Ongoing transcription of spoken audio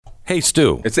Hey,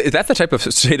 Stu. Is that the type of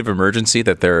state of emergency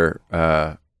that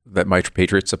that My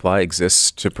Patriot Supply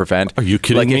exists to prevent? Are you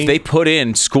kidding me? Like if they put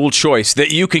in school choice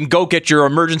that you can go get your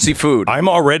emergency food. I'm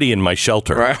already in my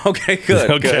shelter. Right. Okay,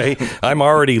 good. Okay. Good. I'm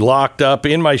already locked up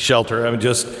in my shelter. I'm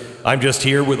just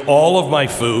here with all of my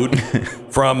food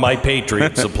from My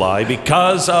Patriot Supply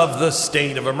because of the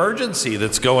state of emergency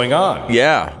that's going on.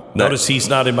 Yeah. Notice he's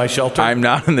not in my shelter? I'm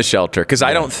not in the shelter because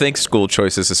I don't think school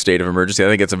choice is a state of emergency. I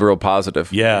think it's a real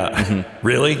positive. Yeah. Mm-hmm.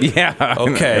 Really? Yeah.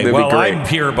 Okay. Well, I'm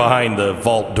here behind the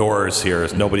vault doors here.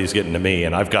 Nobody's getting to me,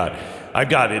 and I've got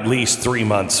at least 3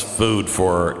 months food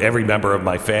for every member of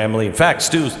my family. In fact,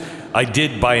 Stu, I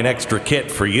did buy an extra kit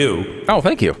for you. Oh,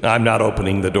 thank you. I'm not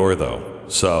opening the door though.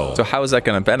 So how is that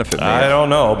going to benefit me? I don't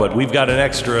know, but we've got an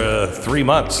extra 3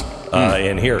 months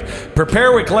in here.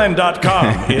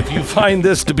 PrepareWithGlenn.com. If you find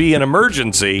this to be an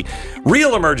emergency,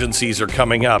 real emergencies are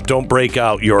coming up. Don't break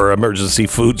out your emergency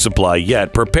food supply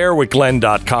yet.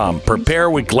 PrepareWithGlenn.com.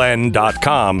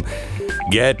 PrepareWithGlenn.com.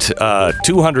 Get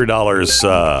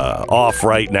 $200 off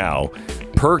right now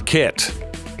per kit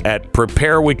at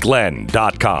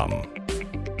PrepareWithGlenn.com.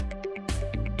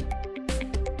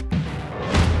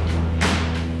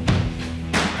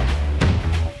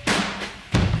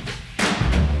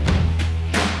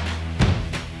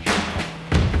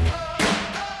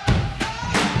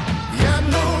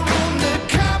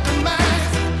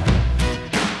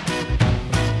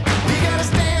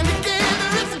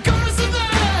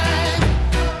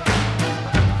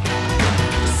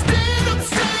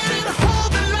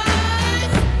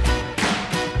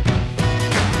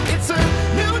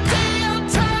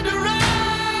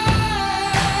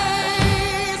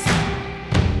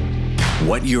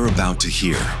 What you're about to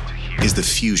hear is the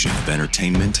fusion of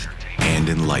entertainment and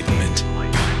enlightenment.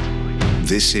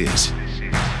 This is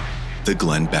the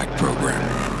Glenn Beck Program.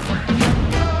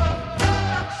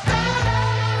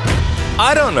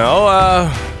 I don't know.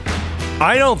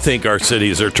 I don't think our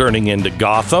cities are turning into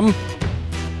Gotham.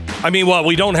 I mean, well,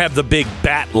 we don't have the big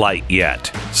bat light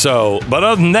yet. So, but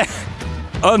other than that,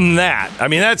 I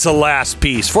mean, that's the last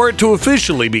piece. For it to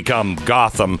officially become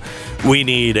Gotham, we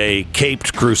need a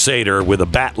caped crusader with a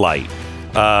bat light.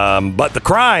 But the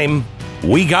crime,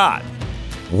 we got.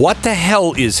 What the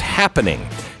hell is happening?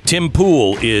 Tim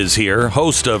Pool is here,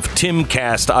 host of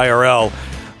Timcast IRL.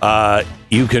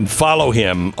 You can follow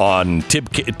him on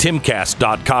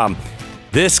timcast.com.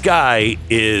 This guy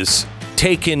is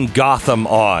taking Gotham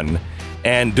on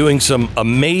and doing some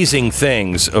amazing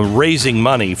things, raising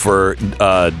money for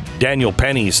Daniel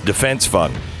Penny's defense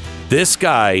fund. This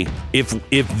guy, if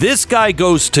this guy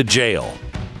goes to jail,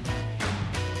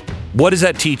 what does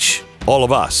that teach all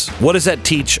of us? What does that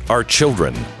teach our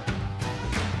children?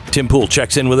 Tim Pool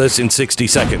checks in with us in 60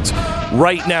 seconds.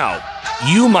 Right now,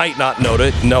 you might not know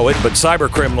it, but cyber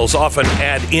criminals often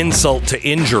add insult to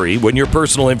injury. When your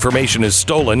personal information is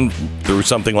stolen through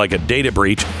something like a data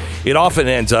breach, it often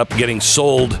ends up getting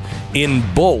sold in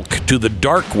bulk to the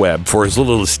dark web for as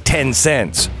little as 10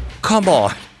 cents. Come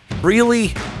on,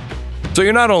 really? So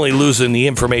you're not only losing the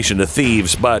information to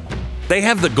thieves, but they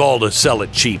have the gall to sell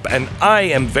it cheap, and I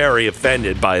am very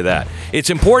offended by that. It's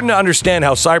important to understand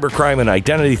how cybercrime and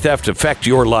identity theft affect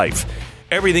your life.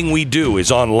 Everything we do is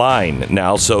online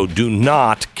now, so do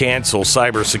not cancel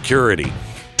cybersecurity.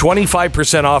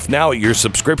 25% off now at your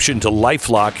subscription to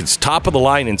LifeLock. It's top of the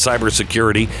line in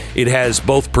cybersecurity. It has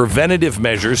both preventative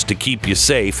measures to keep you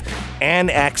safe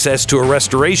and access to a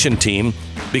restoration team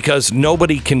because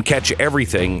nobody can catch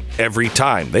everything every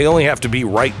time. They only have to be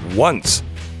right once.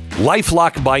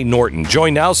 LifeLock by Norton.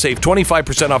 Join now. Save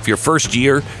 25% off your first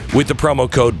year with the promo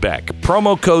code BECK.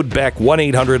 Promo code BECK,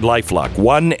 1-800-LIFELOCK.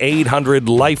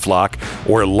 1-800-LIFELOCK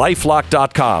or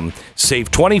lifelock.com.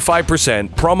 Save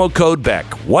 25%. Promo code BECK.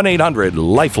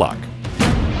 1-800-LIFELOCK.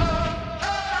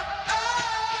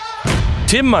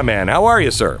 Tim, my man, how are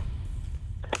you, sir?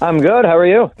 I'm good. How are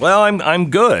you? Well, I'm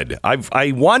good.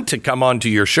 I want to come onto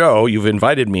your show. You've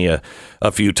invited me a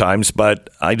few times, but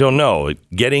I don't know.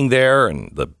 Getting there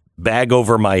and the bag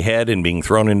over my head and being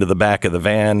thrown into the back of the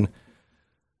van.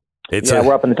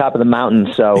 We're up on the top of the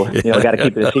mountain, so got to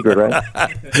keep it a secret, right?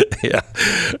 Yeah.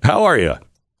 How are you?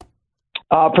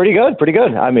 Pretty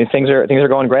good. I mean, things are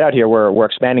going great out here. We're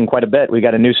expanding quite a bit. We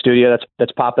got a new studio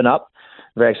that's popping up.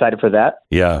 Very excited for that.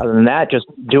 Yeah. Other than that, just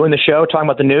doing the show, talking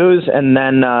about the news, and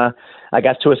then I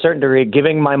guess to a certain degree,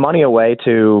 giving my money away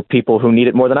to people who need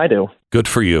it more than I do. Good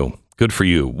for you. Good for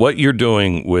you. What you're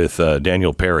doing with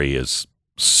Daniel Penny is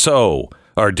so.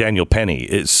 Penny.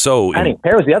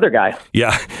 Perry's the other guy.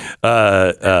 Yeah.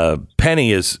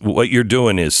 Penny is what you're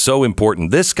doing is so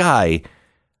important. This guy,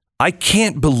 I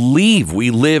can't believe we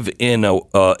live in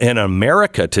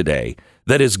America today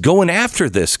that is going after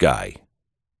this guy.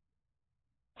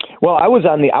 Well, I was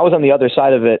on the other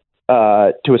side of it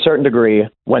to a certain degree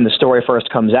when the story first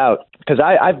comes out, because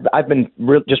I've been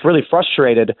just really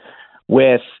frustrated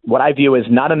with what I view as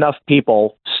not enough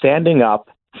people standing up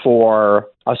for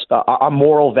our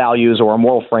moral values or a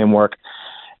moral framework.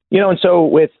 And so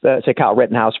with say Kyle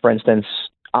Rittenhouse, for instance,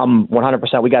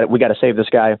 100% we got to save this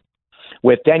guy.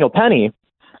 With Daniel Penny,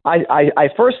 I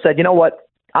first said, you know what?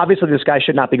 Obviously, this guy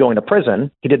should not be going to prison.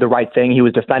 He did the right thing. He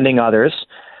was defending others.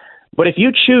 But if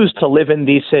you choose to live in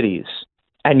these cities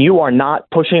and you are not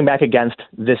pushing back against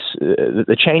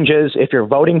the changes, if you're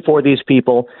voting for these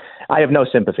people, I have no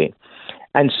sympathy.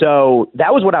 And so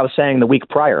that was what I was saying the week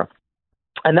prior.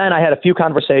 And then I had a few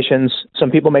conversations.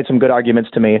 Some people made some good arguments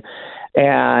to me.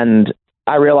 And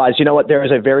I realized, you know what, there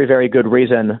is a very, very good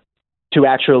reason to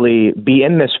actually be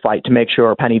in this fight to make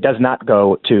sure Penny does not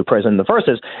go to prison. The first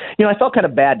is, I felt kind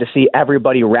of bad to see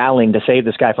everybody rallying to save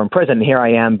this guy from prison. And here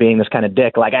I am being this kind of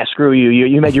dick, like, screw you.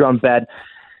 You made your own bed.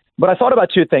 But I thought about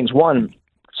two things. One,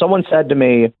 someone said to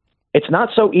me, it's not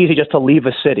so easy just to leave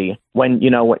a city when,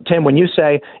 Tim, when you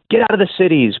say get out of the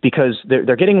cities because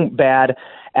they're getting bad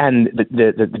and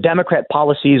the Democrat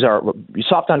policies are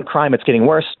soft on crime, it's getting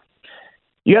worse.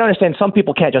 You got to understand, some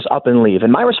people can't just up and leave.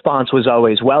 And my response was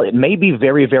always, well, it may be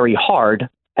very, very hard,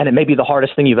 and it may be the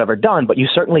hardest thing you've ever done, but you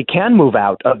certainly can move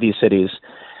out of these cities.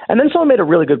 And then someone made a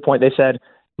really good point. They said,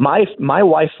 my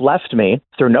wife left me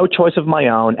through no choice of my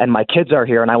own, and my kids are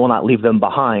here, and I will not leave them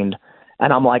behind.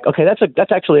 And I'm like, okay,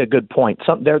 that's actually a good point.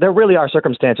 There really are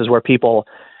circumstances where people,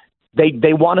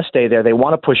 they want to stay there. They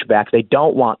want to push back. They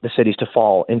don't want the cities to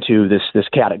fall into this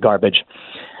chaotic garbage.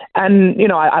 And,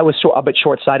 I was a bit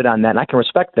short-sighted on that, and I can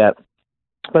respect that.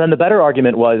 But then the better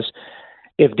argument was,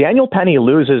 if Daniel Penny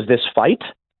loses this fight,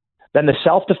 then the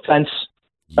self-defense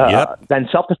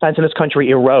in this country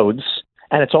erodes,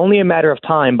 and it's only a matter of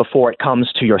time before it comes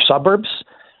to your suburbs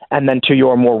and then to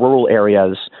your more rural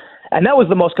areas. And that was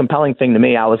the most compelling thing to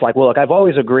me. I was like, well, look, I've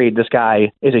always agreed this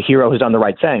guy is a hero who's done the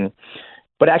right thing.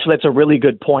 But actually, that's a really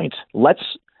good point.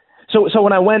 So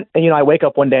when I went, and, I wake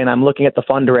up one day and I'm looking at the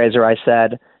fundraiser, I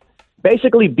said,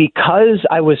 basically, because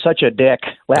I was such a dick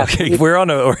last week. We're on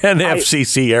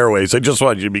FCC Airways. I just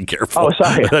wanted you to be careful. Oh,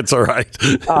 sorry. That's all right.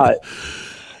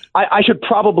 I should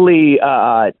probably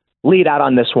lead out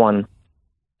on this one.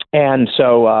 And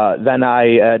so then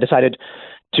I decided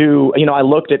to, I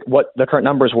looked at what the current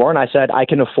numbers were, and I said, I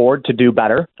can afford to do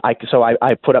better. So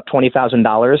I put up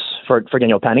 $20,000 for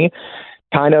Daniel Penny,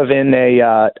 kind of in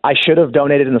I should have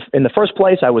donated in the first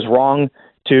place. I was wrong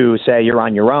to say you're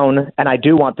on your own, and I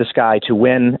do want this guy to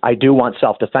win. I do want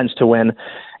self-defense to win,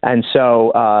 and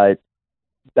so I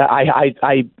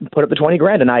put up the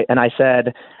 $20,000, and I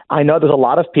said, I know there's a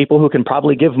lot of people who can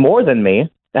probably give more than me,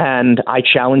 and I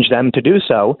challenge them to do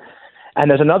so.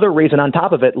 And there's another reason on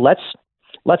top of it. Let's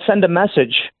send a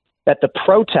message that the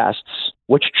protests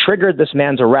which triggered this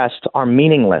man's arrest are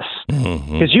meaningless,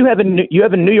 because you have in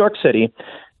New York City,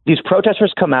 these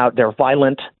protesters come out, they're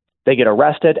violent. They get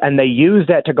arrested, and they use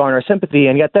that to garner sympathy.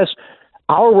 And yet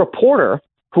our reporter,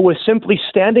 who was simply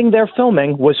standing there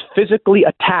filming, was physically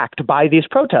attacked by these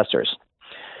protesters.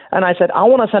 And I said, I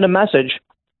want to send a message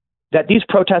that these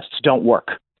protests don't work.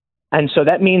 And so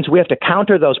that means we have to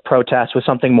counter those protests with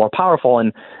something more powerful,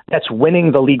 and that's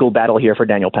winning the legal battle here for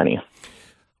Daniel Penny.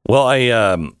 Well, I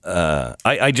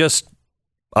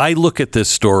look at this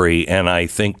story, and I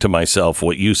think to myself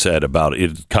what you said about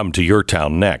it come to your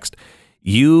town next.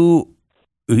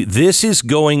 This is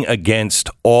going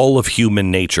against all of human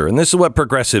nature. And this is what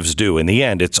progressives do. In the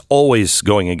end, it's always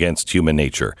going against human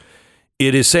nature.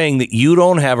 It is saying that you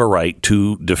don't have a right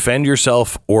to defend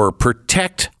yourself or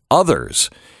protect others.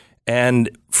 And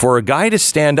for a guy to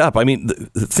stand up, I mean,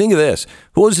 think of this.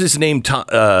 Who was his name?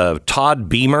 Todd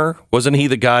Beamer? Wasn't he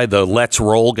the guy, the Let's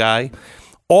Roll guy?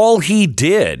 All he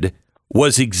did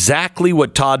was exactly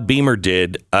what Todd Beamer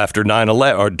did after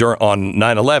 9/11 or on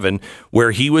 9/11,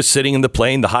 where he was sitting in the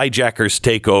plane, the hijackers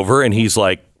take over, and he's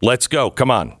like, let's go.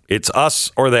 Come on. It's us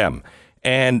or them.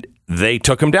 And they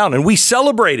took him down, and we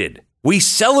celebrated. We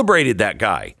celebrated that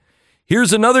guy.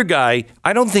 Here's another guy.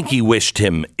 I don't think he wished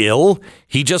him ill.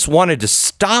 He just wanted to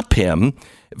stop him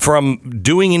from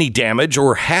doing any damage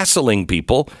or hassling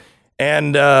people.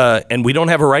 And we don't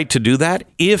have a right to do that.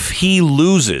 If he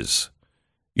loses,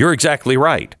 you're exactly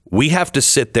right. We have to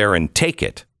sit there and take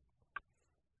it.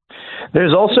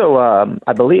 There's also,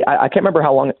 I believe, I can't remember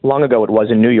how long ago it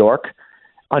was in New York.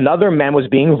 Another man was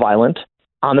being violent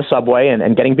on the subway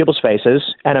and getting people's faces,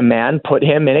 and a man put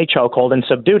him in a chokehold and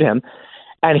subdued him.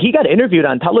 And he got interviewed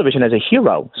on television as a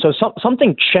hero. So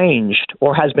something changed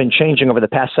or has been changing over the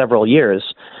past several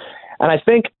years. And I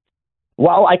think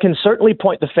While I can certainly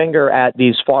point the finger at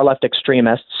these far left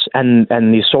extremists and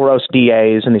these Soros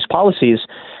DAs and these policies,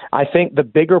 I think the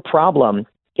bigger problem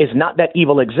is not that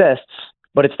evil exists,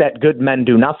 but it's that good men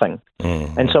do nothing.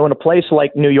 Mm-hmm. And so in a place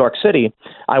like New York City,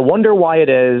 I wonder why it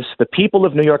is the people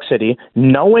of New York City,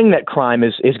 knowing that crime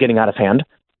is getting out of hand,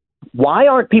 why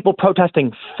aren't people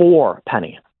protesting for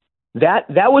Penny? That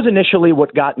was initially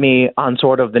what got me on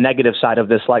sort of the negative side of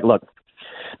this. Like, look,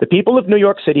 the people of New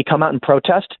York City come out and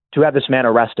protest to have this man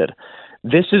arrested.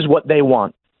 This is what they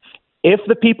want. If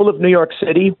the people of New York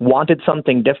City wanted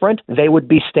something different, they would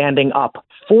be standing up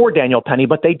for Daniel Penny,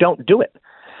 but they don't do it.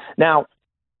 Now,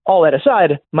 all that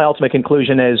aside, my ultimate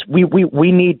conclusion is we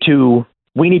need to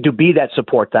be that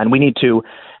support then. We need to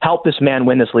help this man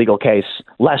win this legal case,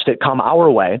 lest it come our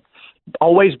way.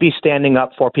 Always be standing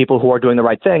up for people who are doing the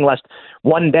right thing, lest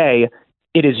one day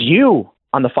it is you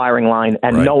on the firing line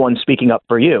and right. No one speaking up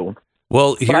for you.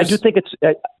 Well, but I do think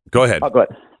it's... Go ahead. Oh, go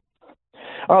ahead.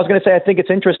 I was going to say, I think it's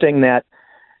interesting that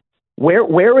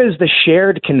where is the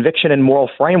shared conviction and moral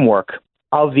framework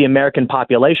of the American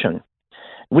population?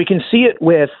 We can see it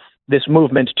with this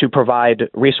movement to provide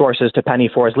resources to Penny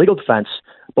for his legal defense,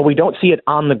 but we don't see it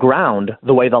on the ground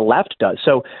the way the left does.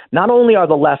 So not only are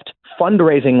the left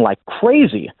fundraising like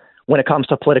crazy when it comes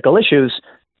to political issues,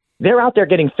 they're out there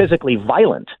getting physically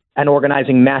violent and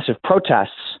organizing massive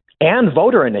protests and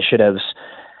voter initiatives.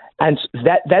 And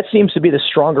that seems to be the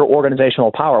stronger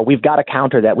organizational power. We've got to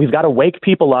counter that. We've got to wake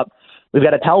people up. We've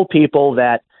got to tell people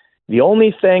that the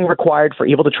only thing required for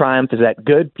evil to triumph is that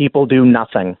good people do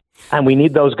nothing. And we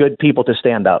need those good people to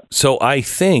stand up. So I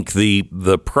think the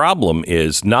problem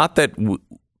is not that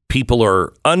people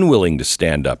are unwilling to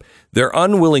stand up. They're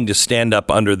unwilling to stand up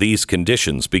under these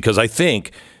conditions because I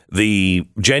think the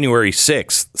January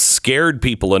 6th scared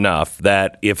people enough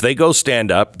that if they go stand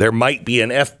up, there might be an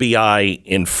FBI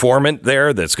informant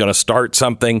there that's going to start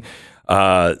something.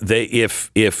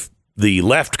 If the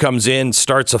left comes in,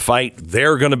 starts a fight,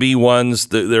 they're going to be ones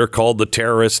that they're called the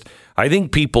terrorists. I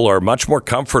think people are much more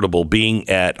comfortable being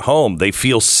at home. They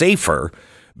feel safer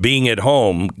being at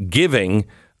home giving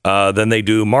than they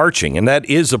do marching. And that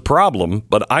is a problem.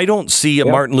 But I don't see a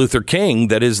Martin Luther King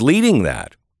that is leading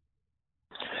that.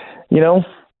 You know,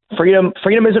 freedom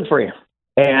isn't free.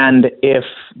 And if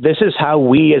this is how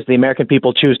we as the American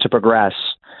people choose to progress,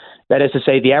 that is to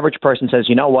say the average person says,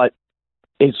 you know what,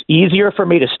 it's easier for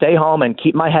me to stay home and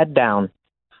keep my head down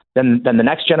than the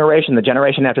next generation, the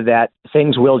generation after that,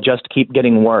 things will just keep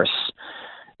getting worse.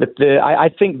 I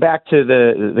think back to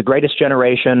the greatest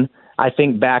generation. I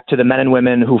think back to the men and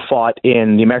women who fought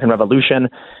in the American Revolution.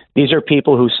 These are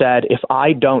people who said, if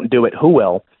I don't do it, who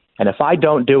will? And if I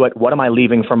don't do it, what am I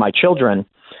leaving for my children?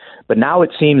 But now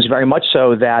it seems very much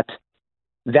so that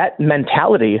that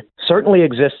mentality certainly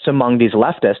exists among these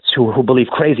leftists who believe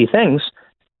crazy things.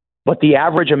 But the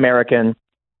average American,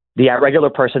 the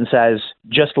regular person says,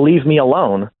 just leave me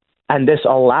alone. And this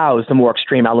allows the more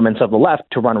extreme elements of the left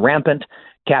to run rampant,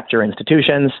 capture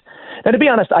institutions. Now, to be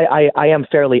honest, I am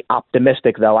fairly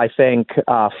optimistic, though. I think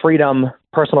freedom,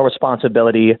 personal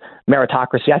responsibility,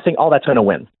 meritocracy, I think all that's going to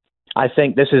win. I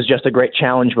think this is just a great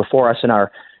challenge before us in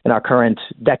our current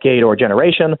decade or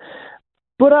generation.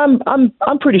 But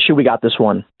I'm pretty sure we got this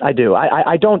one. I do.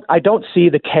 I don't see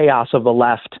the chaos of the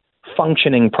left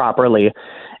functioning properly.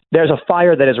 There's a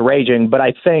fire that is raging, but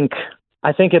I think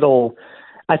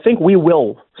we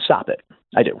will stop it.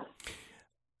 I do.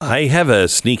 I have a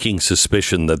sneaking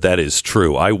suspicion that is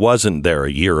true. I wasn't there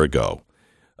a year ago,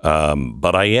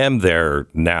 but I am there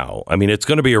now. I mean, it's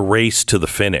going to be a race to the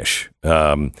finish.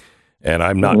 And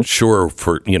I'm not sure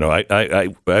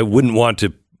I wouldn't want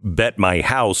to bet my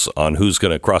house on who's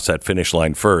going to cross that finish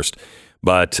line first.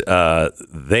 But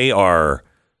they are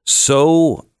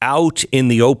so out in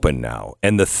the open now.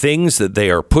 And the things that they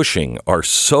are pushing are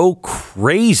so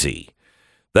crazy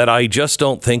that I just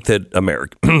don't think that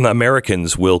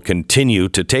Americans will continue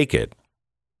to take it.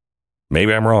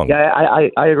 Maybe I'm wrong. Yeah,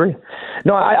 I agree.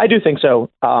 No, I do think so.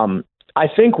 I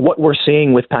think what we're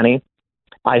seeing with Penny,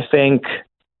 I think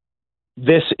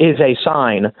this is a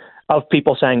sign of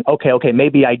people saying, okay,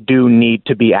 maybe I do need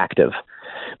to be active,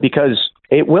 because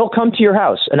it will come to your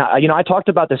house. And I talked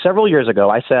about this several years ago.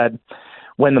 I said,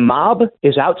 when the mob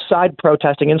is outside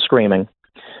protesting and screaming,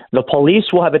 the police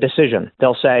will have a decision.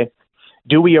 They'll say,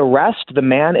 do we arrest the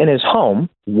man in his home,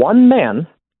 one man,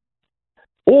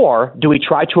 or do we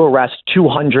try to arrest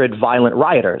 200 violent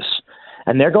rioters?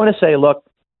 And they're going to say, look,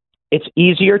 it's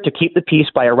easier to keep the peace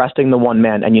by arresting the one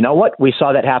man. And you know what? We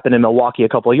saw that happen in Milwaukee a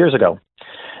couple of years ago.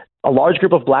 A large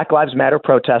group of Black Lives Matter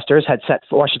protesters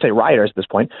rioters at this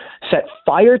point, set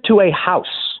fire to a house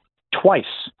twice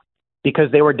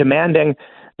because they were demanding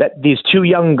that these two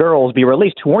young girls be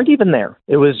released who weren't even there.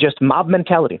 It was just mob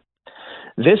mentality.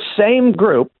 This same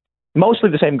group, mostly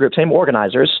the same group, same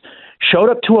organizers, showed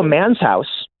up to a man's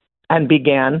house and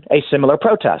began a similar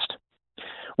protest.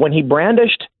 When he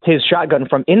brandished his shotgun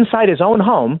from inside his own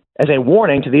home as a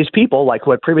warning to these people, like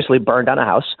who had previously burned down a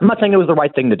house, I'm not saying it was the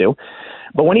right thing to do,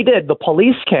 but when he did, the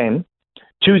police came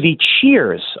to the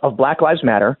cheers of Black Lives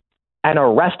Matter and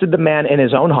arrested the man in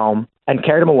his own home and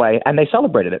carried him away, and they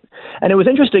celebrated it. And it was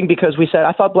interesting because we said,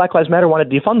 I thought Black Lives Matter wanted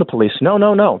to defund the police.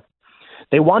 No.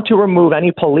 They want to remove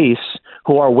any police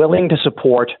who are willing to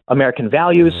support American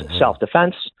values,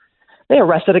 self-defense. They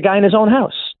arrested a guy in his own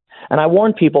house. And I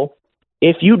warn people,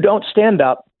 if you don't stand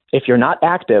up, if you're not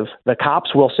active, the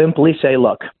cops will simply say,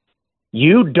 look,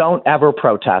 you don't ever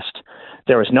protest.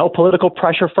 There is no political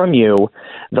pressure from you.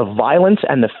 The violence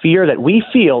and the fear that we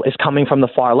feel is coming from the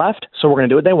far left, so we're going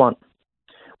to do what they want.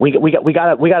 We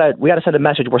got to send a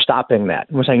message. We're stopping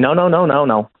that. We're saying, no.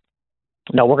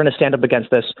 No, we're going to stand up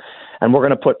against this, and we're going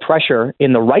to put pressure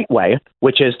in the right way,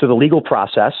 which is through the legal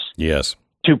process. Yes.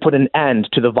 To put an end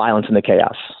to the violence and the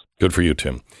chaos. Good for you,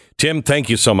 Tim. Tim, thank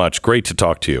you so much. Great to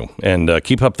talk to you, and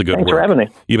keep up the good work. Thanks for having me.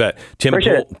 You bet. Tim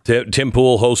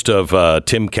Pool, host of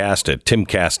Timcast at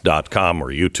timcast.com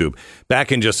or YouTube.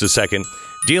 Back in just a second.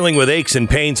 Dealing with aches and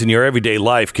pains in your everyday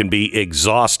life can be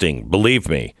exhausting. Believe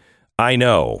me. I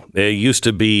know. It used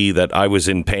to be that I was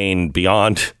in pain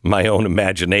beyond my own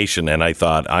imagination, and I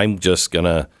thought, this is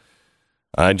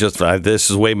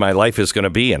the way my life is going to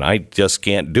be, and I just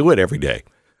can't do it every day.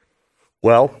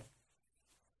 Well,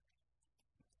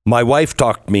 my wife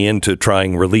talked me into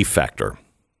trying Relief Factor.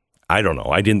 I don't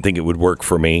know. I didn't think it would work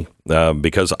for me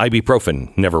because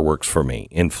ibuprofen never works for me.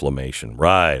 Inflammation.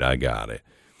 Right, I got it.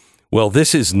 Well,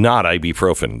 this is not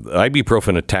ibuprofen.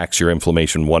 Ibuprofen attacks your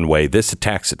inflammation one way. This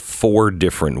attacks it 4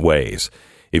 different ways.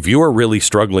 If you are really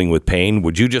struggling with pain,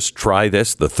 would you just try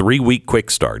this? The 3-week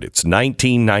quick start. It's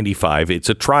 $19.95. It's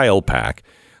a trial pack.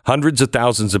 Hundreds of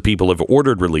thousands of people have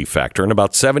ordered Relief Factor, and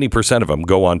about 70% of them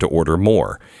go on to order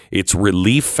more. It's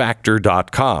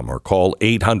relieffactor.com or call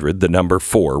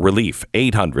 800-4-RELIEF.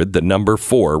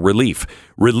 800-4-RELIEF.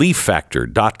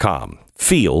 Relieffactor.com.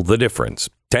 Feel the difference.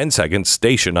 10 seconds,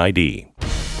 station ID.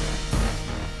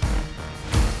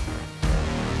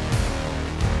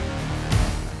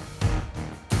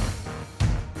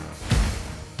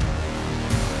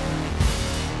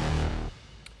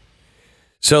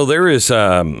 So there is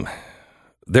a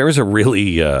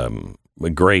really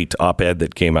great op-ed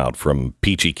that came out from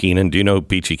Peachy Keenan. Do you know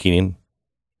Peachy Keenan?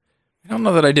 I don't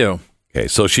know that I do. Okay,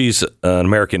 so she's an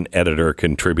American editor,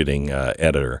 contributing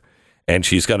editor. And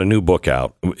she's got a new book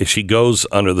out. She goes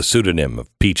under the pseudonym of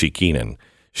Peachy Keenan.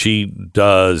 She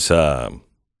does a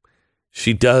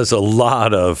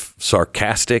lot of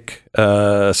sarcastic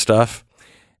stuff,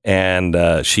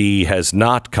 and she has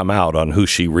not come out on who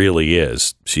she really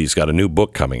is. She's got a new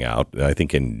book coming out, I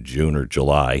think in June or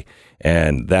July,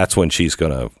 and that's when she's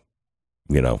going to,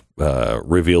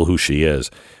 reveal who she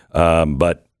is.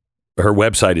 But her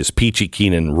website is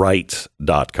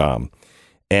peachykeenanwrites.com.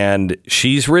 And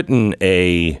she's written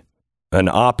an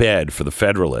op-ed for the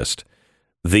Federalist,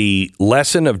 the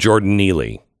lesson of Jordan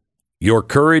Neely, your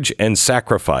courage and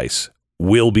sacrifice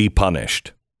will be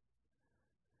punished.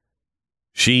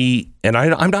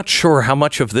 I'm not sure how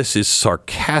much of this is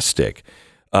sarcastic,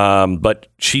 but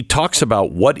she talks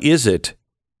about what is it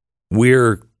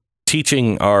we're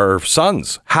teaching our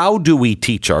sons. How do we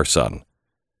teach our son?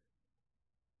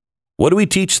 What do we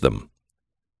teach them?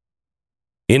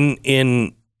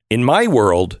 In my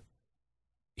world,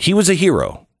 he was a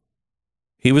hero.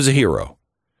 He was a hero.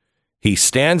 He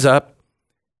stands up.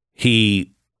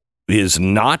 He is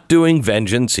not doing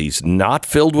vengeance. He's not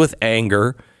filled with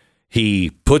anger.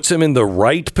 He puts him in the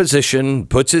right position,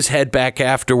 puts his head back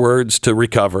afterwards to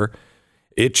recover.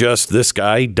 This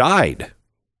guy died.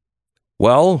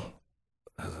 Well,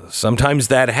 sometimes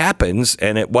that happens,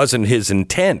 and it wasn't his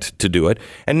intent to do it.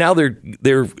 And now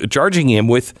they're charging him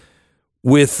with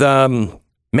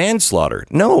manslaughter.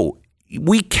 No,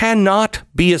 we cannot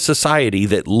be a society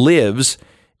that lives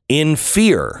in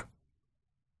fear.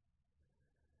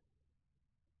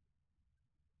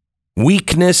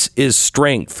 Weakness is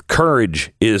strength.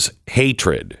 Courage is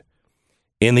hatred.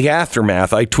 In the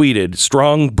aftermath, I tweeted,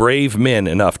 strong, brave men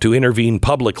enough to intervene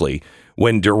publicly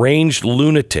when deranged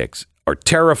lunatics or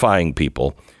terrifying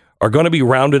people are going to be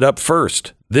rounded up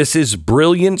first. This is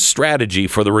brilliant strategy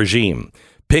for the regime.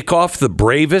 Pick off the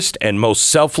bravest and most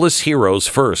selfless heroes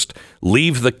first.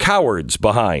 Leave the cowards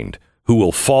behind who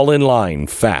will fall in line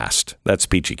fast. That's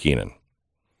Peachy Keenan.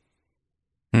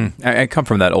 I come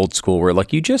from that old school where,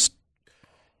 like, you just,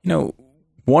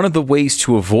 one of the ways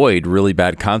to avoid really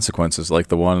bad consequences, like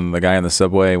the one the guy on the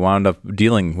subway wound up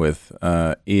dealing with,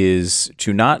 is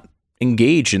to not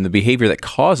engage in the behavior that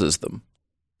causes them,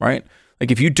 right?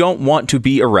 Like if you don't want to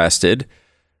be arrested,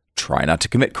 try not to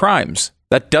commit crimes.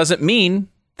 That doesn't mean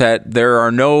that there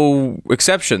are no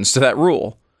exceptions to that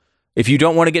rule. If you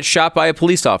don't want to get shot by a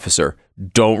police officer,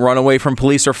 don't run away from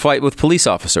police or fight with police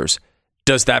officers.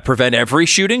 Does that prevent every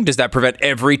shooting? Does that prevent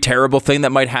every terrible thing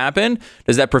that might happen?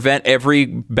 Does that prevent every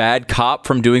bad cop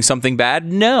from doing something bad?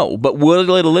 No. But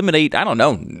will it eliminate,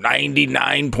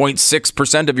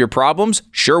 99.6% of your problems?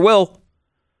 Sure will.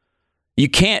 You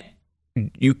can't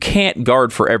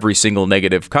guard for every single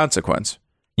negative consequence.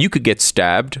 You could get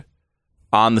stabbed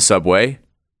on the subway,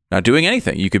 not doing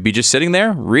anything. You could be just sitting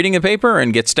there reading a paper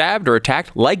and get stabbed or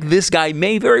attacked, like this guy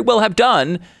may very well have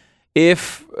done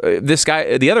if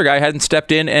the other guy hadn't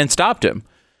stepped in and stopped him.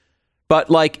 But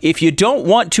like, if you don't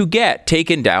want to get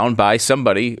taken down by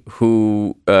somebody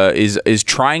who is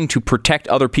trying to protect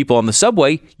other people on the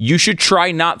subway, you should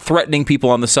try not threatening people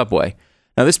on the subway.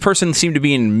 Now, this person seemed to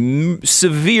be in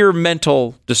severe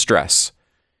mental distress.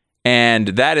 And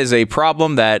that is a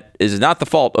problem that is not the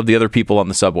fault of the other people on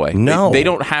the subway. No. They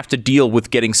don't have to deal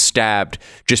with getting stabbed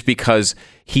just because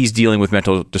he's dealing with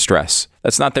mental distress.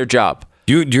 That's not their job.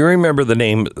 Do you remember the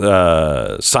name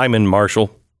Simon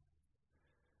Marshall?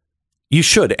 You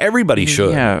should. Everybody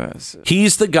should. Yeah.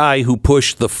 He's the guy who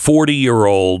pushed the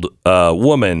 40-year-old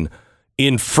woman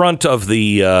in front of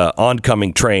the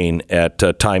oncoming train at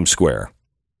Times Square.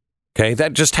 Okay,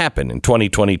 that just happened in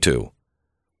 2022.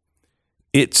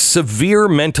 It's severe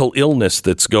mental illness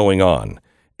that's going on.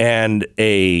 And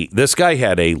this guy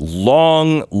had a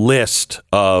long list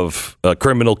of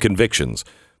criminal convictions,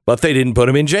 but they didn't put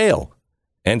him in jail.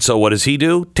 And so what does he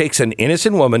do? Takes an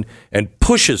innocent woman and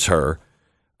pushes her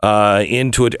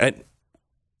into it. And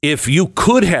if you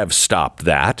could have stopped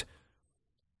that,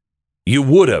 you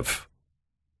would have.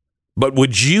 But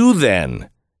would you then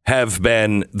have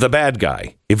been the bad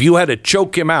guy? If you had to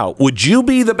choke him out, would you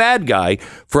be the bad guy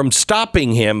from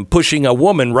stopping him pushing a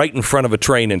woman right in front of a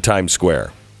train in Times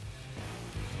Square?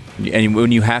 And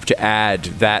when you have to add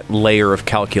that layer of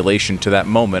calculation to that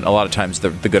moment, a lot of times the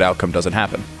good outcome doesn't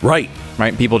happen. Right.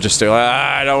 People just say,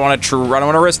 I don't want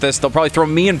to risk this. They'll probably throw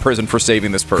me in prison for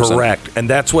saving this person. Correct. And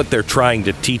that's what they're trying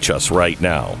to teach us right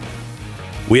now.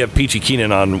 We have Peachy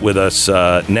Keenan on with us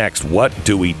next. What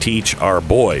do we teach our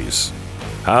boys?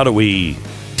 How do we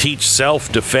teach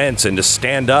self-defense and to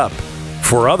stand up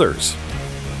for others?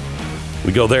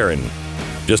 We go there in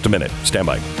just a minute. Stand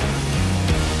by.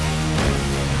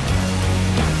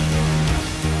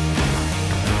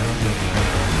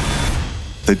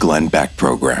 The Glenn Beck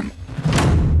Program.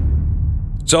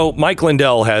 So Mike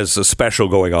Lindell has a special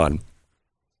going on.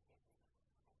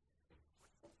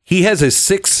 He has a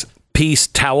 6-piece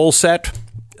towel set.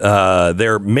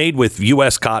 They're made with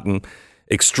U.S. cotton,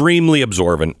 extremely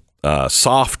absorbent,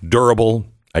 soft, durable.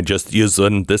 I just used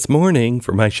them this morning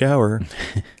for my shower.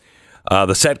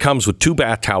 The set comes with 2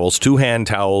 bath towels, 2 hand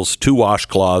towels, 2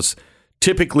 washcloths.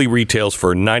 Typically retails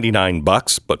for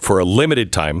 $99, but for a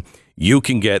limited time, you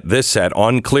can get this set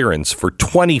on clearance for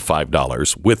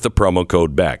 $25 with the promo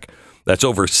code Beck. That's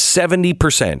over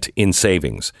 70% in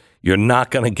savings. You're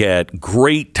not going to get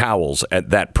great towels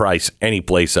at that price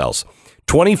anyplace else.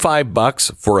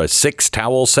 $25 for a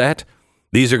 6-towel set.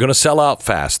 These are going to sell out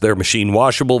fast. They're machine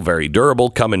washable, very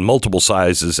durable, come in multiple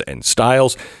sizes and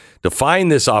styles. To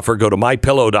find this offer, go to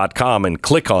mypillow.com and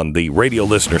click on the radio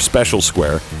listener special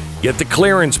square. Get the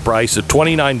clearance price of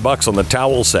 $29 on the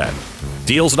towel set.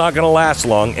 Deal's not going to last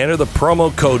long. Enter the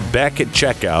promo code Beck at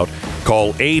checkout.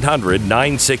 Call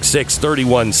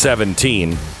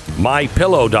 800-966-3117.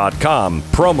 mypillow.com,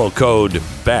 promo code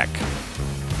Beck.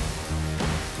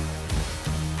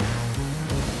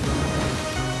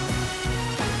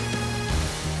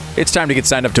 It's time to get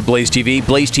signed up to Blaze TV.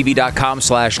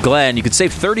 BlazeTV.com/Glenn. You can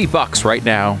save $30 right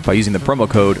now by using the promo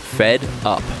code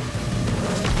FEDUP.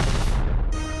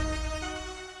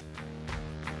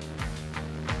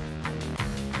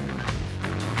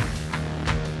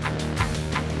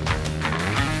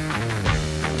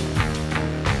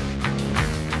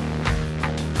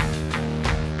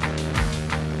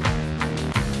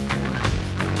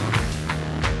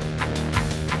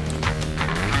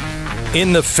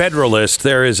 In the Federalist,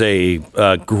 there is a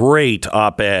great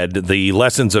op-ed, The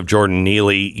Lessons of Jordan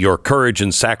Neely, Your Courage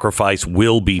and Sacrifice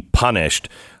Will Be Punished.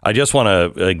 I just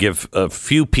want to give a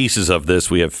few pieces of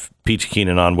this. We have Peachy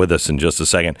Keenan on with us in just a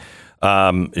second.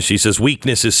 She says,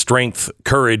 weakness is strength,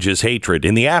 courage is hatred.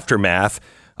 In the aftermath,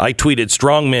 I tweeted,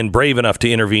 strong men brave enough to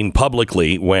intervene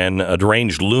publicly when a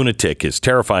deranged lunatic is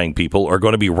terrifying people are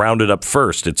going to be rounded up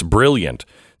first. It's brilliant.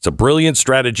 It's a brilliant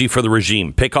strategy for the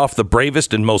regime. Pick off the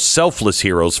bravest and most selfless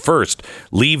heroes first.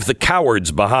 Leave the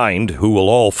cowards behind, who will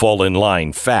all fall in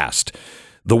line fast.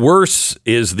 The worse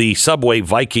is the subway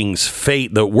Vikings'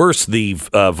 fate. The worse the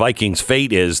Vikings'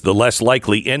 fate is, the less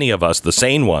likely any of us, the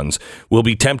sane ones, will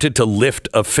be tempted to lift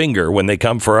a finger when they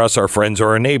come for us, our friends, or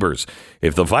our neighbors.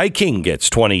 If the Viking gets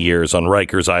 20 years on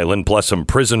Rikers Island, plus some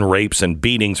prison rapes and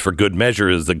beatings for good measure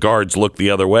as the guards look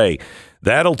the other way,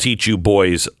 that'll teach you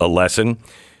boys a lesson.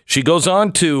 She goes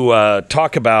on to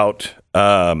talk about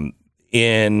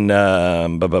in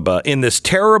this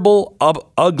terrible,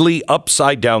 ugly,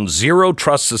 upside-down,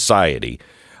 zero-trust society,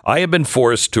 I have been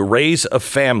forced to raise a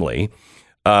family,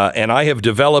 and I have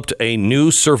developed a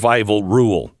new survival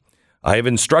rule. I have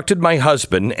instructed my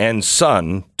husband and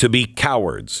son to be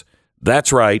cowards.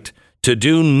 That's right, to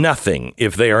do nothing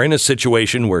if they are in a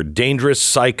situation where dangerous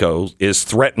psycho is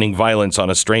threatening violence on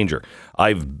a stranger.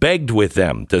 I've begged with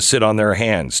them to sit on their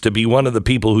hands, to be one of the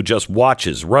people who just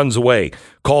watches, runs away,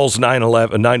 calls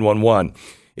 911.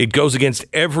 It goes against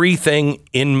everything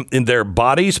in their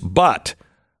bodies, but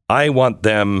I want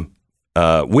them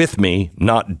with me,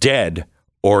 not dead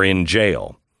or in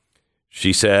jail.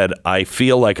 She said, I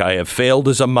feel like I have failed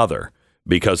as a mother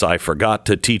because I forgot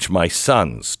to teach my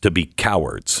sons to be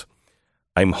cowards.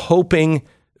 I'm hoping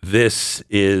this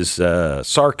is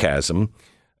sarcasm,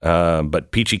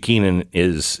 but Peachy Keenan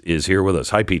is here with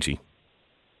us. Hi, Peachy.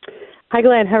 Hi,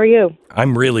 Glenn. How are you?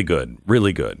 I'm really good,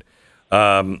 really good.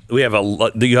 You have a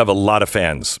lot of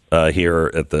fans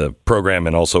here at the program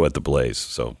and also at the Blaze,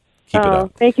 so keep it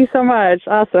up. Thank you so much.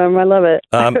 Awesome. I love it.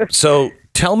 So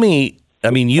tell me, I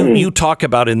mean, you talk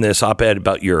about in this op-ed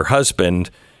about your husband.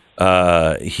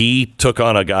 He took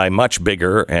on a guy much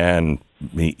bigger, and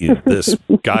this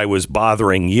guy was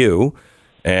bothering you,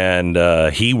 and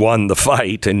he won the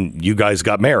fight, and you guys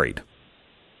got married.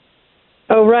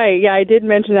 Oh, right. Yeah, I did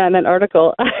mention that in that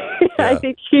article. I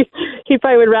think he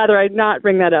probably would rather I not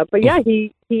bring that up. But yeah,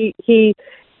 he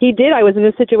did. I was in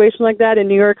a situation like that in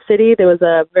New York City. There was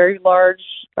a very large,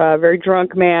 very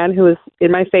drunk man who was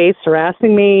in my face,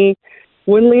 harassing me,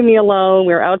 wouldn't leave me alone.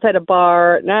 We were outside a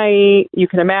bar at night, you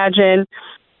can imagine.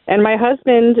 And my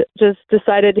husband just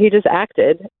decided, he just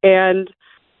acted, and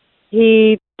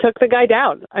he took the guy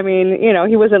down. I mean,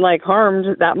 he wasn't like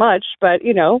harmed that much, but,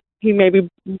 he maybe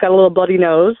got a little bloody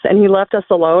nose, and he left us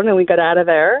alone, and we got out of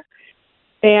there.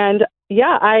 And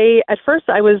yeah, at first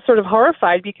I was sort of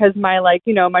horrified because my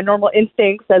normal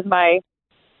instincts as I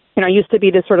used to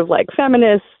be this sort of like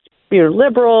feminist,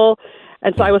 liberal.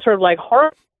 And so I was sort of like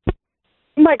horrified.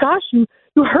 Oh my gosh, you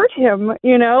hurt him, like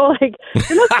you're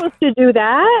not supposed to do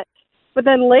that. But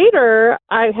then later,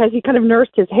 as he kind of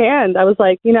nursed his hand, I was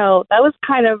like, that was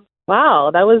kind of,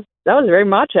 wow, that was very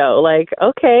macho. Like,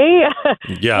 okay, yeah,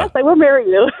 yes, I will marry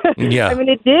you. Yeah. I mean,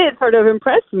 it did sort of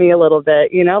impress me a little bit,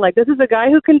 like this is a guy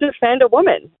who can defend a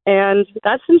woman, and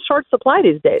that's in short supply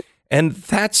these days. And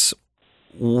that's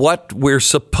what we're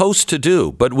supposed to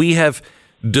do. But we have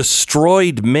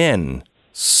destroyed men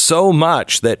so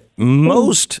much that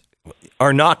most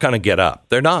are not going to get up.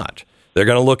 They're not. They're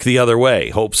going to look the other way,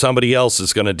 hope somebody else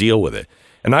is going to deal with it.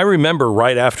 And I remember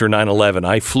right after 9/11,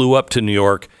 I flew up to New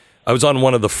York. I was on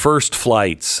one of the first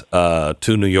flights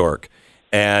to New York,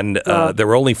 and there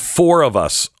were only 4 of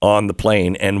us on the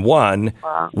plane, and one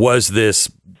was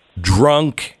this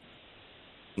drunk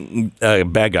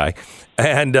bad guy.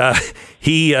 And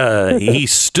he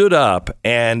stood up,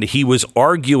 and he was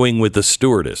arguing with the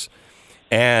stewardess.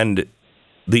 And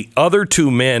the other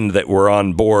 2 men that were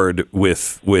on board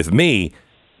with me,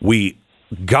 we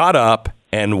got up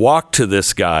and walked to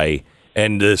this guy,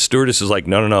 and the stewardess is like,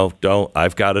 no, don't.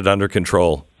 I've got it under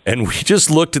control. And we just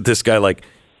looked at this guy like,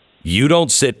 you don't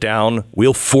sit down,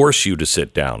 we'll force you to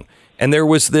sit down. And there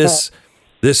was this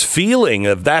feeling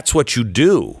of that's what you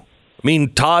do. I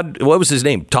mean, Todd, what was his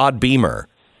name? Todd Beamer.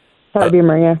 Todd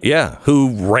Beamer, yeah. Yeah,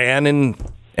 who ran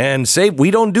and saved.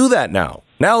 We don't do that now.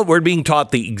 Now we're being taught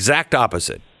the exact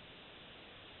opposite.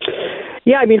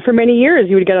 Yeah, I mean, for many years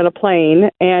you would get on a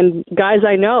plane, and guys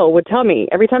I know would tell me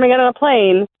every time I get on a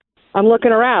plane, I'm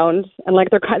looking around, and like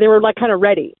they were like kind of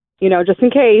ready, just in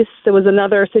case there was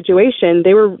another situation.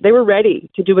 They were ready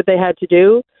to do what they had to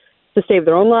do to save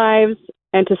their own lives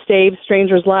and to save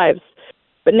strangers' lives.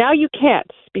 But now you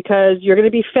can't, because you're going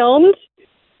to be filmed,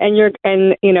 and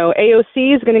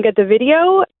AOC is going to get the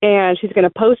video, and she's going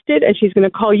to post it, and she's going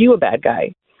to call you a bad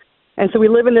guy. And so we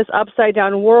live in this upside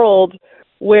down world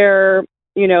where,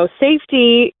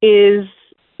 safety is,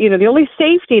 the only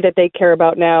safety that they care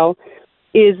about now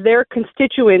is their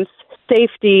constituents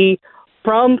safety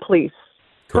from police,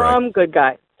 Correct. from good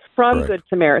guys, from Correct. good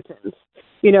Samaritans.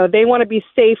 You know, they want to be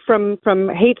safe from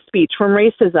hate speech, from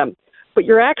racism. But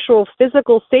your actual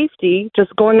physical safety,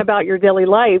 just going about your daily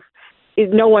life, is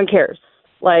no one cares.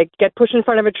 Like, get pushed in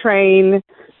front of a train,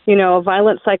 you know, a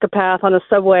violent psychopath on a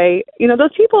subway. You know,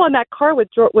 those people in that car with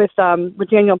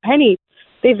Daniel Penny,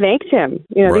 they thanked him.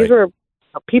 You know, Right. these were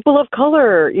people of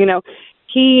color. You know,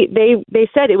 they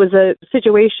said it was a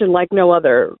situation like no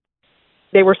other.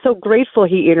 They were so grateful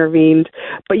he intervened.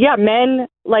 But yeah, men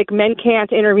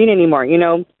can't intervene anymore. You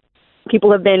know,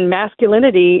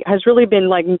 masculinity has really been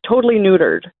like totally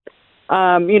neutered.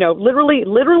 You know,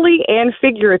 literally and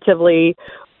figuratively,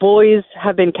 boys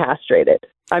have been castrated.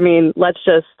 I mean, that's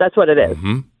what it is.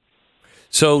 Mm-hmm.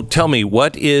 So tell me,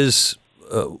 what do you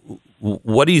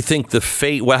think the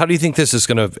fate, how do you think this is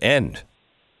going to end?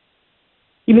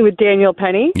 You mean with Daniel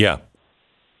Penny? Yeah.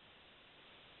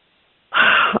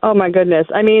 Oh my goodness.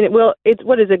 I mean, what is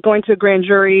it, going to a grand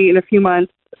jury in a few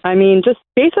months? I mean, just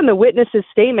based on the witness's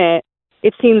statement,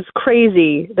 it seems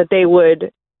crazy that they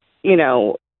would,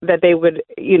 Even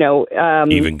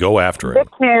go after him.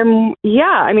 him. Yeah.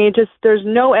 I mean, there's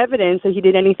no evidence that he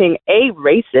did anything,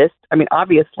 racist. I mean,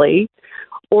 obviously,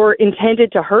 or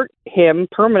intended to hurt him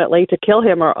permanently, to kill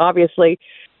him, or obviously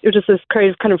it was just this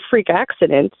crazy kind of freak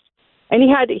accident. And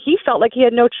he felt like he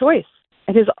had no choice.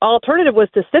 And his alternative was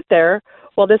to sit there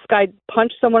while this guy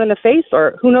punched someone in the face,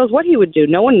 or who knows what he would do.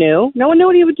 No one knew. No one knew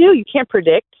what he would do. You can't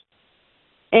predict.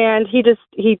 And he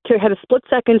had a split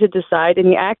second to decide, and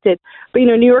he acted. But, you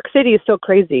know, New York City is so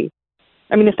crazy.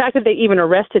 I mean, the fact that they even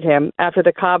arrested him after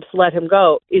the cops let him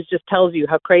go just tells you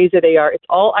how crazy they are. It's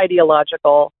all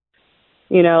ideological.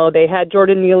 You know, they had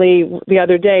Jordan Neely the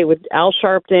other day with Al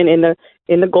Sharpton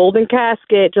in the golden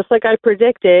casket, just like I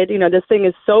predicted. You know, this thing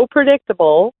is so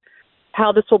predictable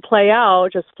how this will play out,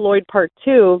 just Floyd Part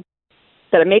 2,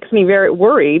 that it makes me very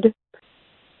worried.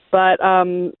 But,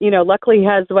 you know, luckily he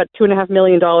has, $2.5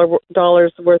 million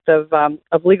worth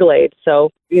of legal aid. So,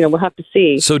 you know, we'll have to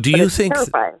see. So do you think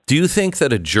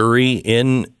that a jury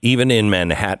even in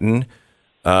Manhattan,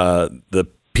 the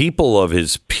people of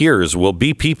his peers will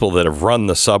be people that have run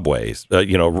the subways,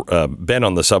 been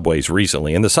on the subways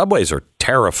recently, and the subways are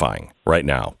terrifying right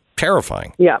now.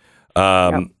 Terrifying. Yeah.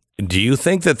 Do you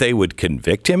think that they would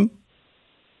convict him?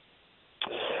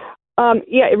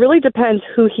 Yeah, it really depends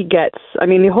who he gets. I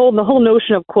mean, the whole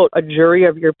notion of, quote, a jury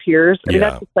of your peers, I mean,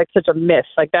 that's just like such a myth.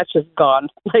 Like, that's just gone.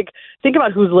 Like, think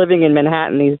about who's living in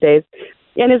Manhattan these days.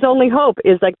 And his only hope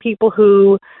is like people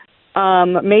who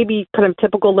maybe kind of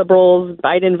typical liberals,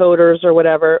 Biden voters or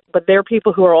whatever, but they're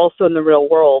people who are also in the real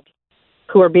world,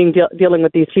 who are dealing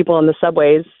with these people on the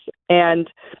subways, and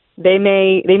they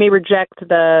may reject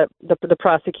the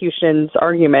prosecution's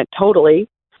argument totally.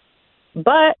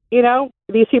 But, you know,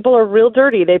 these people are real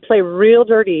dirty. They play real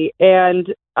dirty. And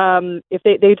if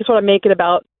they just want to make it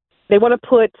about, they want to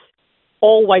put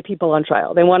all white people on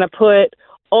trial. They want to put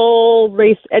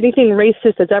anything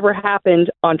racist that's ever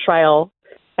happened on trial.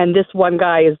 And this one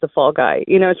guy is the fall guy.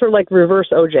 You know, it's sort of like reverse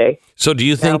OJ. So do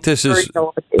you think this is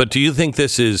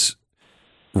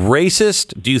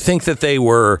racist? Do you think that they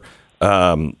were,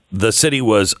 the city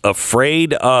was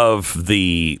afraid of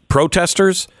the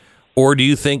protesters? Or do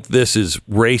you think this is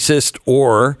racist,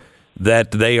 or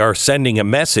that they are sending a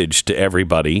message to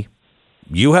everybody?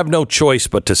 You have no choice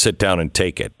but to sit down and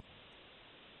take it.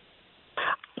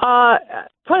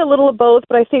 Probably a little of both,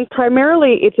 but I think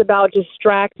primarily it's about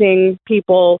distracting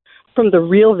people from the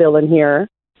real villain here,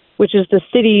 which is the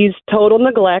city's total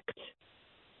neglect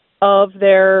of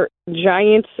their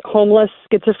giant homeless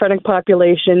schizophrenic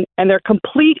population and their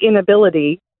complete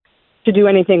inability to do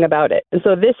anything about it. And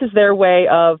so this is their way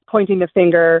of pointing the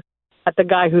finger at the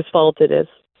guy whose fault it is.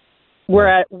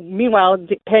 Meanwhile,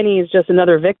 Penny is just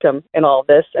another victim in all of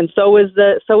this, and so is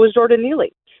Jordan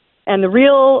Neely. And the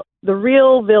real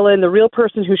villain, the real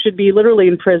person who should be literally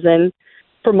in prison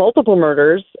for multiple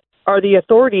murders, are the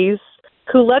authorities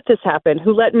who let this happen,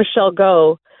 who let Michelle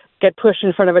Go get pushed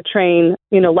in front of a train,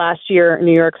 you know, last year in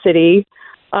New York City,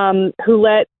 who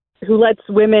lets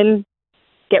women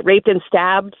get raped and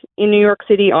stabbed in New York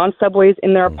City on subways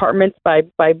in their apartments by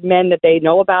men that they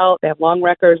know about. They have long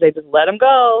records. They just let them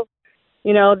go.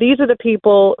 You know, these are the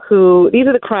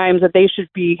the crimes that they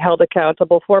should be held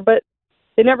accountable for, but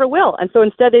they never will. And so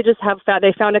instead they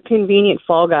found a convenient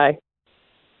fall guy.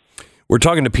 We're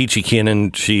talking to Peachy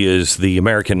Keenan. She is the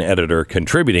American editor,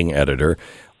 contributing editor,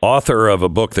 author of a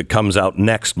book that comes out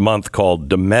next month called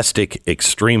Domestic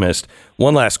Extremist.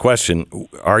 One last question.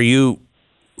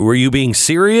 Were you being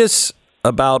serious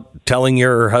about telling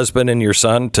your husband and your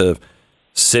son to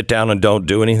sit down and don't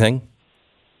do anything?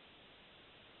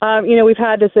 We've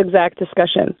had this exact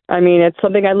discussion. I mean, it's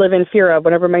something I live in fear of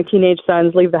whenever my teenage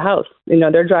sons leave the house.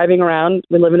 They're driving around.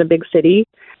 We live in a big city.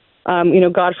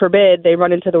 God forbid they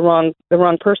run into the wrong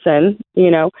person.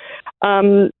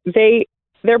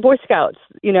 They're Boy Scouts.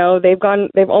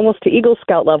 They've almost to Eagle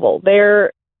Scout level.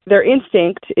 Their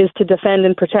instinct is to defend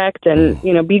and protect and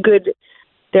be good.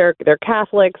 They're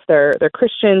Catholics. They're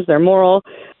Christians. They're moral.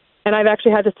 And I've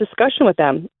actually had this discussion with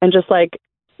them, and just like,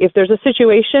 if there's a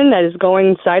situation that is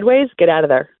going sideways, get out of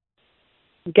there.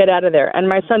 Get out of there. And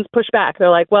my sons push back. They're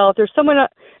like, well, if there's someone,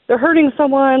 they're hurting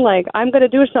someone, like, I'm going to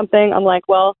do something. I'm like,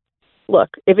 well,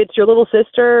 look, if it's your little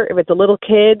sister, if it's a little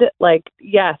kid, like,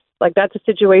 yes, like that's a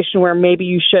situation where maybe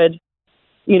you should,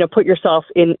 put yourself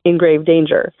in grave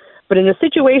danger. But in a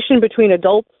situation between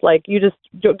adults, like, you just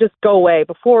go away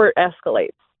before it escalates.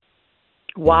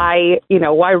 Why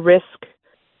risk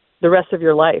the rest of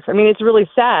your life? I mean, it's really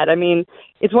sad. I mean,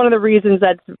 it's one of the reasons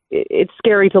that it's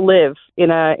scary to live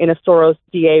in a Soros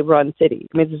DA-run city.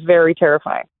 I mean, it's very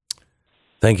terrifying.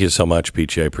 Thank you so much,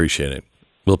 Peachy. I appreciate it.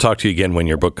 We'll talk to you again when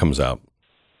your book comes out.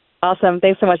 Awesome.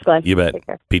 Thanks so much, Glenn. You bet.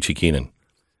 Peachy Keenan.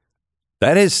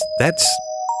 That's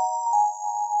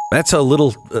a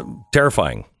little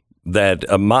terrifying.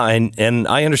 That mine, and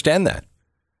I understand that.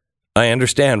 I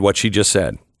understand what she just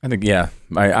said. I think, yeah,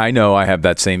 I know I have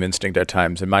that same instinct at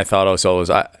times, and my thought was always,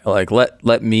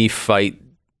 let me fight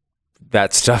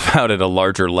that stuff out at a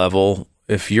larger level.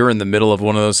 If you're in the middle of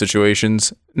one of those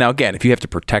situations, now again, if you have to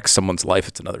protect someone's life,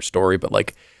 it's another story. But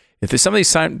like, if there's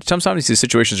sometimes these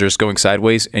situations are just going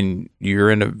sideways, and you're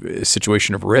in a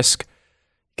situation of risk,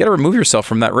 you got to remove yourself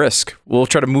from that risk. We'll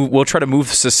try to move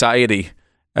society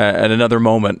at another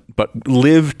moment, but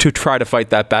live to try to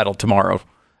fight that battle tomorrow.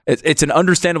 It's an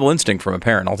understandable instinct from a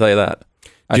parent, I'll tell you that.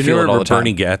 Do you remember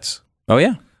Bernie Getz? Oh,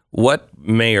 yeah. What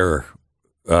mayor,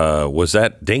 was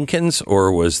that Dinkins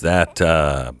or was that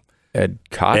Ed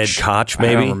Koch? Ed Koch,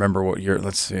 maybe? I don't remember what year.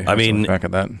 Let's see. I mean, back at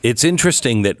that. It's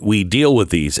interesting that we deal with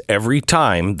these every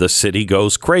time the city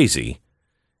goes crazy.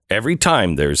 Every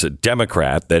time there's a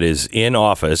Democrat that is in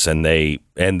office and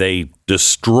they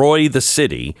destroy the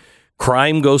city,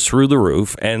 crime goes through the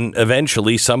roof, and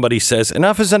eventually somebody says,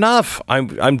 enough is enough.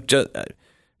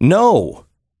 No,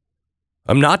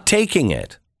 I'm not taking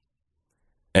it.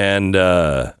 And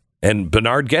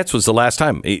Bernard Getz was the last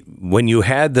time. When you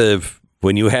had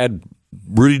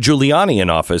Rudy Giuliani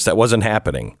in office, that wasn't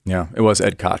happening. Yeah, it was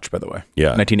Ed Koch, by the way.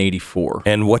 Yeah. 1984.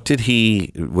 And did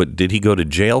he go to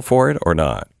jail for it or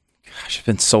not? Gosh, it's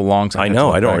been so long. I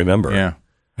know, I don't remember. Yeah,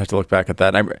 I have to look back at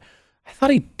that. I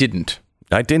thought he didn't.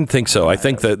 I didn't think so. I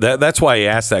think that's why I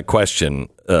asked that question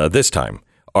this time.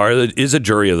 Is a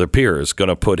jury of their peers going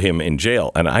to put him in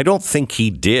jail? And I don't think he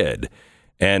did.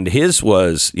 And his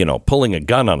was, pulling a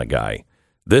gun on a guy.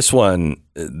 This one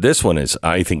is,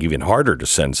 I think, even harder to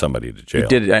send somebody to jail. He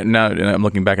did. Now I'm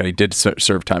looking back, and he did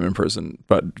serve time in prison,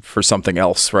 but for something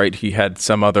else, right? He had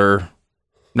some other.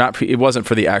 It wasn't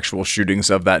for the actual shootings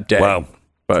of that day. Wow.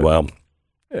 But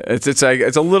it's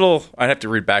a little. I'd have to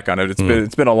read back on it.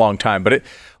 It's been a long time, but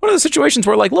one of the situations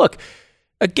where, like, look,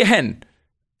 again,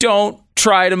 don't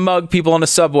try to mug people on a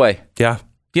subway. Yeah.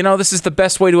 This is the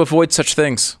best way to avoid such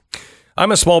things.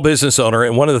 I'm a small business owner,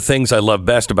 and one of the things I love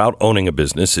best about owning a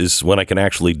business is when I can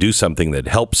actually do something that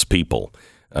helps people.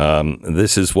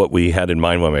 This is what we had in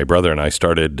mind when my brother and I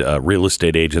started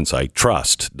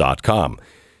realestateagentsitrust.com.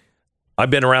 I've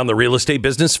been around the real estate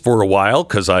business for a while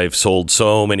because I've sold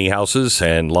so many houses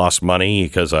and lost money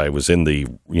because I was in the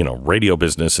radio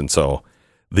business, and so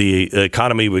the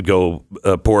economy would go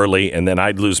poorly, and then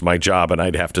I'd lose my job and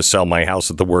I'd have to sell my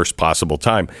house at the worst possible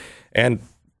time. And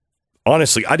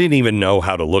honestly, I didn't even know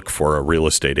how to look for a real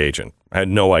estate agent. I had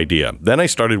no idea. Then I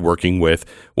started working with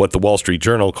what the Wall Street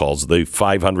Journal calls the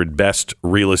 500 best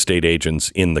real estate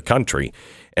agents in the country.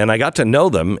 And I got to know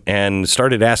them and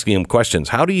started asking them questions.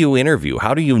 How do you interview?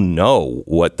 How do you know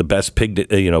what the best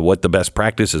what the best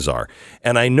practices are?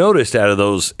 And I noticed out of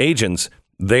those agents,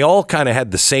 they all kind of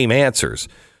had the same answers.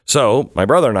 So my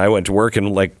brother and I went to work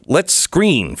and let's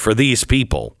screen for these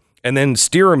people and then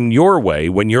steer them your way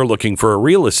when you're looking for a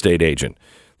real estate agent.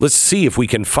 Let's see if we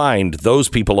can find those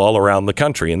people all around the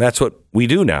country. And that's what we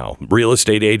do now.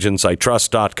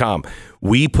 realestateagentsitrust.com.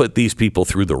 We put these people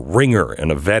through the ringer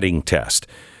in a vetting test.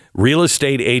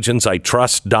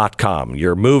 realestateagentsitrust.com.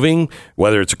 You're moving,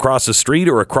 whether it's across the street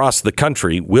or across the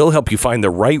country, we'll help you find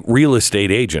the right real estate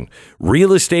agent.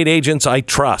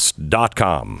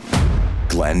 realestateagentsitrust.com.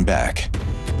 Glenn Beck.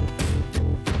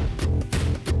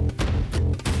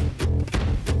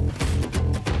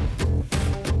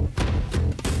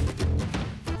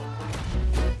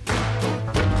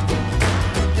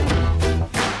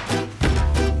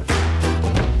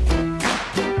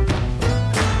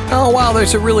 Oh, wow,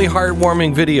 there's a really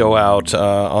heartwarming video out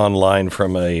online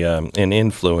from an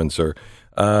influencer.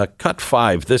 Cut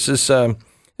 5. This is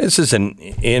an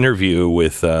interview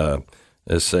with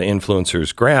this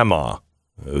influencer's grandma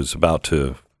who's about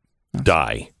to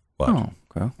die. Oh,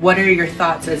 okay. What are your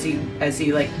thoughts as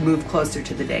you like move closer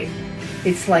to the date?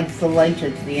 It's like the light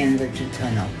at the end of the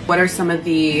tunnel. What are some of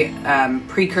the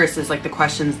precursors, like the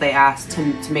questions they ask to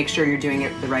make sure you're doing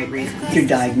it for the right reasons? Your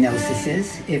diagnosis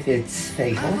is, if it's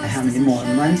fatal, how many more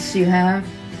months you have.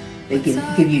 They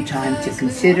give you time to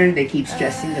consider. They keep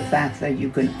stressing the fact that you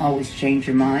can always change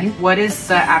your mind. What is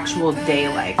the actual day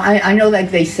like? I know that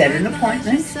they set an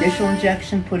appointment, special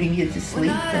injection, putting you to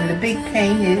sleep. And the big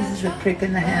pain is the prick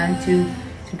in the hand to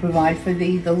provide for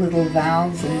the little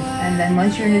valves. And then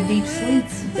once you're in a deep sleep,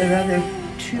 there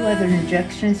are 2 other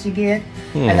injections you get.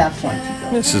 At that point you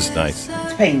go. This is nice.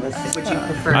 It's painless. Would you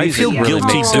prefer? I feel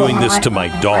guilty doing this to my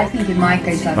I dog. think in my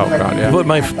case, I'd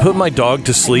Put my dog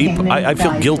to sleep. I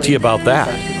feel guilty about that.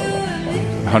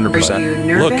 100%. Are you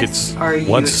nervous? Look, it's Are you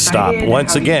once stop. excited?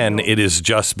 Once How do you again, feel? it is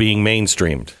just being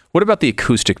mainstreamed. What about the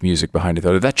acoustic music behind it,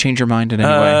 though? Did that change your mind in any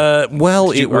way?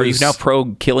 Well, Are you now pro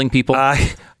killing people?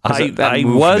 I That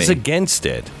moved was me. against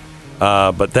it,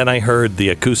 but then I heard the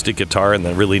acoustic guitar and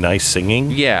the really nice singing.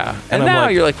 Yeah. And And I'm now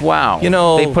like, you're like, wow. you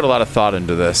know- they put a lot of thought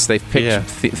into this. They've picked Yeah.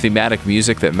 thematic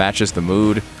music that matches the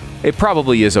mood. It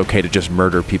probably is okay to just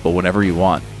murder people whenever you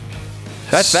want.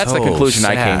 That's the So conclusion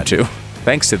I came sad. to,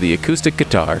 thanks to the acoustic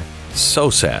guitar. So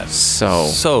sad. So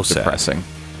sad. depressing.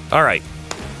 All right.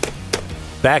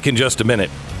 Back in just a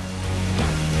minute.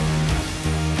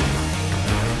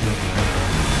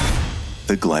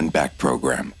 The Glenn Beck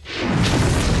Program.